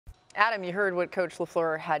Adam, you heard what Coach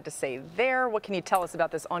LaFleur had to say there. What can you tell us about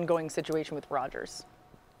this ongoing situation with Rodgers?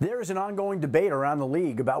 There is an ongoing debate around the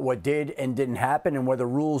league about what did and didn't happen and whether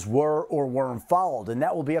rules were or weren't followed. And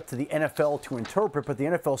that will be up to the NFL to interpret. But the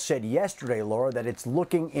NFL said yesterday, Laura, that it's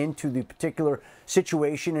looking into the particular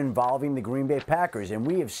situation involving the Green Bay Packers. And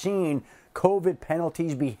we have seen COVID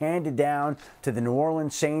penalties be handed down to the New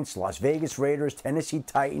Orleans Saints, Las Vegas Raiders, Tennessee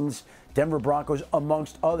Titans, Denver Broncos,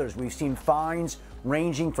 amongst others. We've seen fines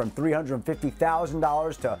ranging from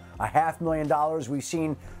 $350,000 to $500,000. We've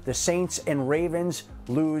seen the Saints and Ravens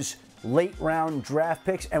lose late-round draft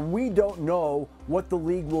picks, and we don't know what the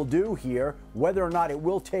league will do here, whether or not it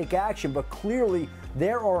will take action. But clearly,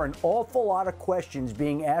 there are an awful lot of questions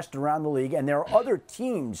being asked around the league, and there are other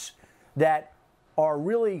teams that are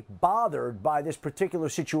really bothered by this particular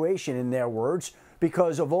situation, in their words,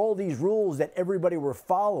 because of all these rules that everybody were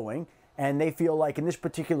following. And they feel like in this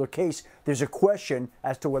particular case, there's a question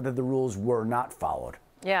as to whether the rules were not followed.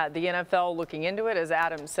 Yeah, the NFL looking into it, as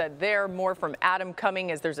Adam said there. More from Adam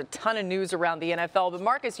coming, as there's a ton of news around the NFL. But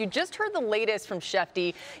Marcus, you just heard the latest from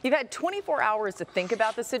Schefter. You've had 24 hours to think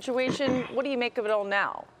about the situation. What do you make of it all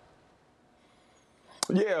now?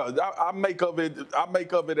 Yeah, I make of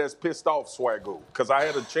it as pissed off swagoo, because I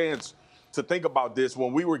had a chance to think about this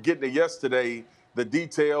when we were getting it yesterday. The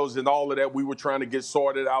details and all of that, we were trying to get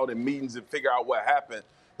sorted out in meetings and figure out what happened.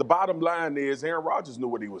 The bottom line is Aaron Rodgers knew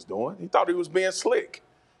what he was doing. He thought he was being slick.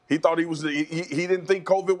 He thought he didn't think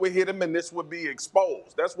COVID would hit him and this would be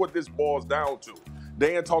exposed. That's what this boils down to.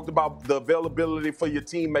 Dan talked about the availability for your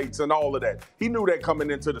teammates and all of that. He knew that coming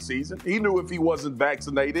into the season. He knew if he wasn't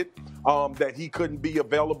vaccinated, that he couldn't be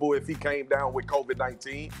available if he came down with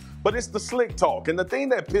COVID-19. But it's the slick talk. And the thing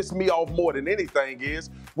that pissed me off more than anything is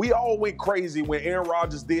we all went crazy when Aaron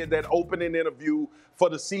Rodgers did that opening interview for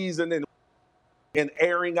the season and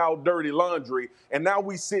airing out dirty laundry. And now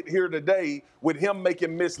we sit here today with him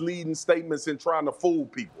making misleading statements and trying to fool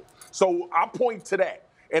people. So I point to that.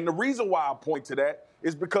 And the reason why I point to that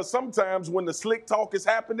is because sometimes when the slick talk is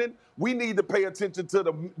happening, we need to pay attention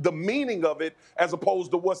to the meaning of it as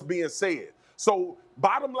opposed to what's being said. So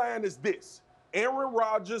bottom line is this. Aaron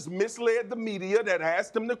Rodgers misled the media that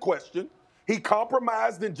asked him the question. He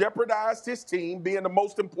compromised and jeopardized his team, being the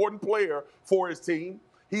most important player for his team.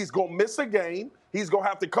 He's going to miss a game. He's going to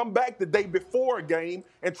have to come back the day before a game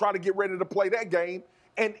and try to get ready to play that game.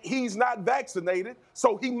 And he's not vaccinated,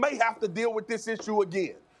 so he may have to deal with this issue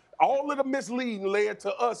again. All of the misleading led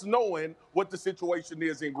to us knowing what the situation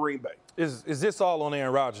is in Green Bay. Is this all on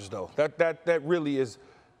Aaron Rodgers, though? That really is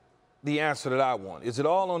the answer that I want. Is it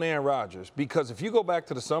all on Aaron Rodgers? Because if you go back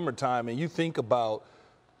to the summertime and you think about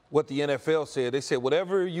what the NFL said, they said,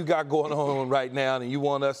 whatever you got going on right now and you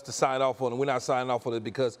want us to sign off on it, we're not signing off on it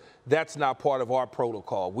because that's not part of our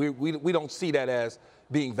protocol. We don't see that as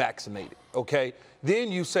being vaccinated, okay?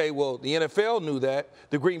 Then you say, well, the NFL knew that.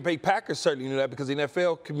 The Green Bay Packers certainly knew that because the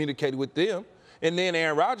NFL communicated with them. And then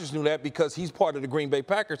Aaron Rodgers knew that because he's part of the Green Bay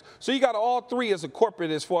Packers. So you got all three as a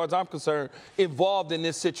corporate, as far as I'm concerned, involved in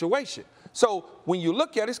this situation. So when you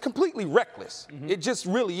look at it, it's completely reckless. It just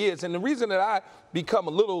really is. And the reason that I become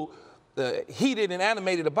a little heated and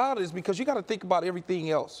animated about it is because you got to think about everything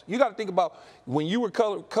else. You got to think about when you were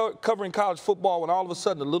covering college football, when all of a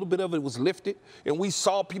sudden a little bit of it was lifted and we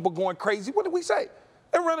saw people going crazy. What did we say?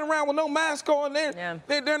 They're running around with no mask on.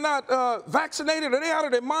 They're not vaccinated, or they're out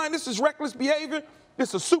of their mind. This is reckless behavior. This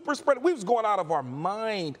is a super spreader. We was going out of our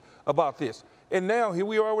mind about this. And now here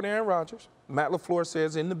we are with Aaron Rodgers. Matt LaFleur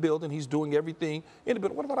says in the building, he's doing everything in the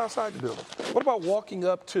building. What about outside the building? What about walking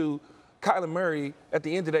up to Kyler Murray at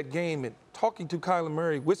the end of that game and talking to Kyler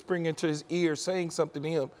Murray, whispering into his ear, saying something to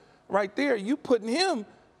him? Right there, you putting him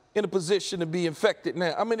in a position to be infected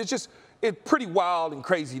now. I mean, it's pretty wild and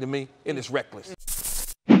crazy to me, and it's reckless.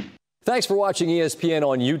 Thanks for watching ESPN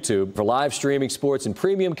on YouTube. For live streaming sports and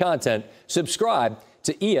premium content, subscribe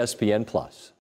to ESPN+.